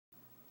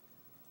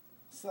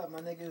What's up,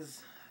 my niggas?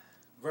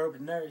 Verb the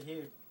Nerd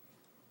here,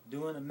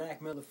 doing a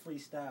Mac Miller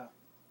freestyle.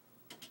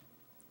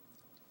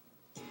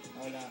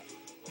 Hold up.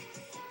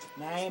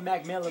 Now, I ain't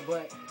Mac Miller,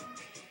 but,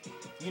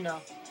 you know,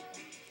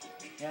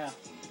 yeah.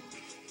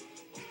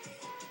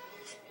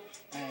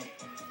 Hey,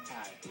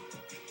 alright.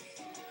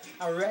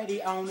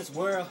 Already on this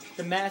world,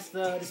 the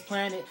master of this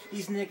planet.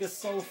 These niggas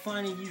so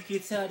funny, you can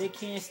tell they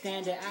can't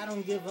stand it. I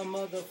don't give a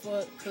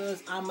motherfuck,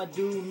 cause I'ma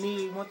do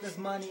me. Want this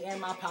money in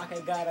my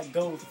pocket, gotta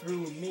go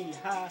through me,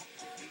 huh?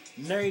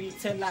 Nerdy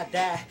till I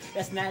die,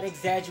 that's not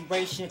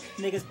exaggeration.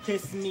 Niggas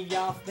pissing me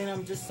off, then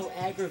I'm just so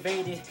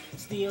aggravated.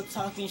 Still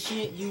talking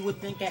shit, you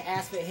would think I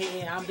asked for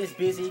hitting. I'm just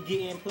busy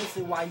getting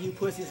pussy while you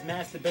pussies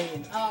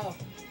masturbating. Oh,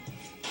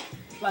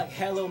 like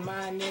hello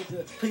my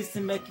nigga, pleased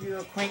to make your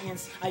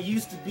acquaintance. I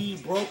used to be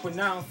broke, but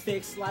now I'm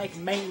fixed like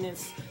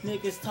maintenance.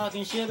 Niggas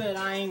talking shit, but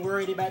I ain't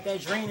worried about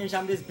that drainage.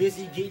 I'm just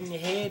busy getting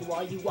head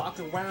while you walk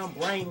around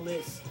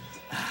brainless.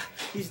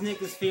 These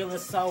niggas feeling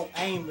so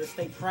aimless.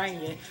 They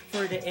praying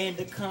for the end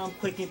to come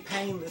quick and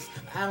painless.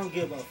 I don't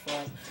give a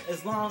fuck,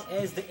 as long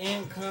as the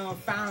income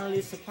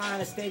finally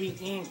supplying a steady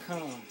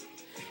income.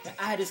 And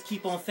I just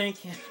keep on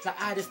thinking,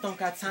 like I just don't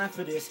got time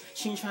for this.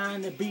 She ain't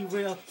trying to be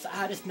real, so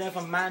I just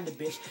never mind the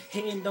bitch.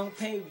 Hitting don't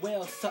pay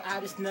well, so I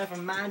just never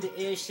mind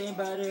the ish. Ain't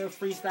better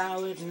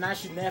freestyle it, and I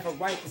should never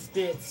write the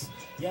spits.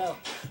 Yo,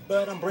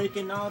 but I'm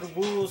breaking all the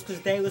rules,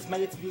 cause they was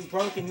made to be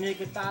broken.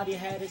 Nigga thought he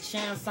had a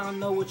chance, I don't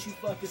know what you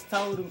fuckers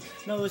told him.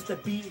 No, it's the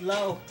beat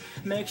low,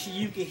 make sure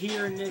you can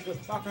hear a nigga.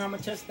 Walk around my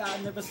chest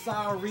out, never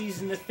saw a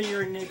reason to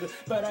fear a nigga.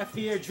 But I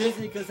fear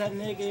Drizzy, cause that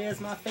nigga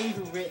is my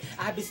favorite.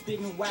 I be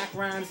spitting whack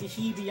rhymes, and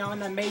he be on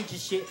that major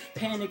shit,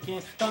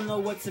 panicking, don't know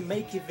what to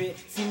make of it.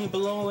 See me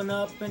blowing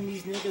up and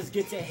these niggas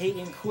get to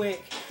hating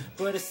quick.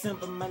 But it's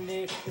simple, my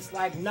nigga, it's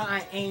like, nah,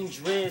 I ain't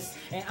Driz,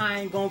 and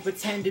I ain't gonna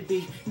pretend to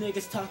be.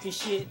 Niggas talking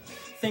shit,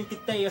 think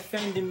that they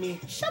offending me.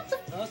 Shut the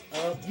fuck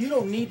up, you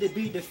don't need to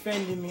be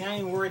defending me. I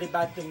ain't worried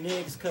about them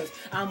niggas, cause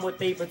I'm what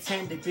they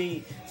pretend to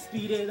be.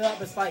 Speed it up,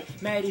 it's like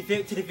Maddie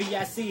Vic to the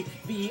VIC,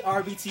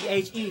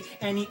 VERBTHE,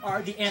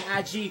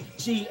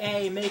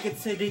 NERDNIGGA. Make it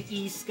to the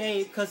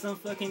escape, cause I'm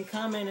fucking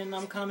coming, and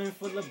I'm coming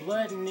full of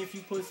blood. And if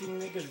you pussy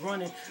niggas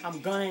running, I'm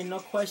gunning, no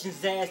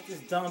questions asked,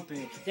 just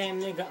dumping. Damn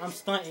nigga, I'm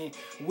stunting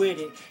with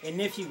it. And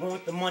if you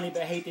want the money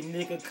but hate the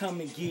nigga,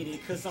 come and get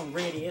it, cause I'm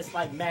ready. It's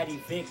like Maddie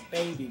Vic,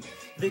 baby.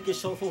 Vic is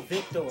short for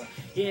Victor.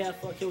 Yeah,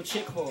 fuck your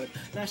chick hard.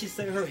 Now she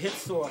say her hip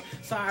sore.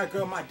 Sorry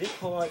girl, my dick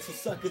hard, so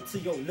suck it to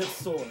your lip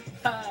sore.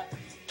 Ha!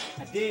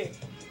 I did.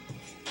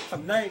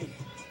 I'm nerdy.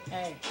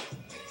 Hey.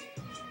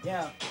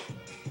 Yeah.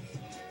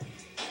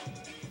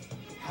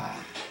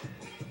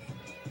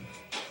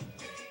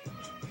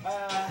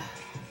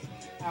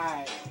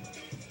 Alright.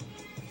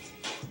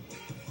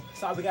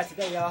 That's all we got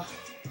today, y'all.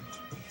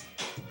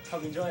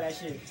 Hope you enjoy that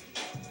shit.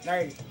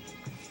 Nerdy.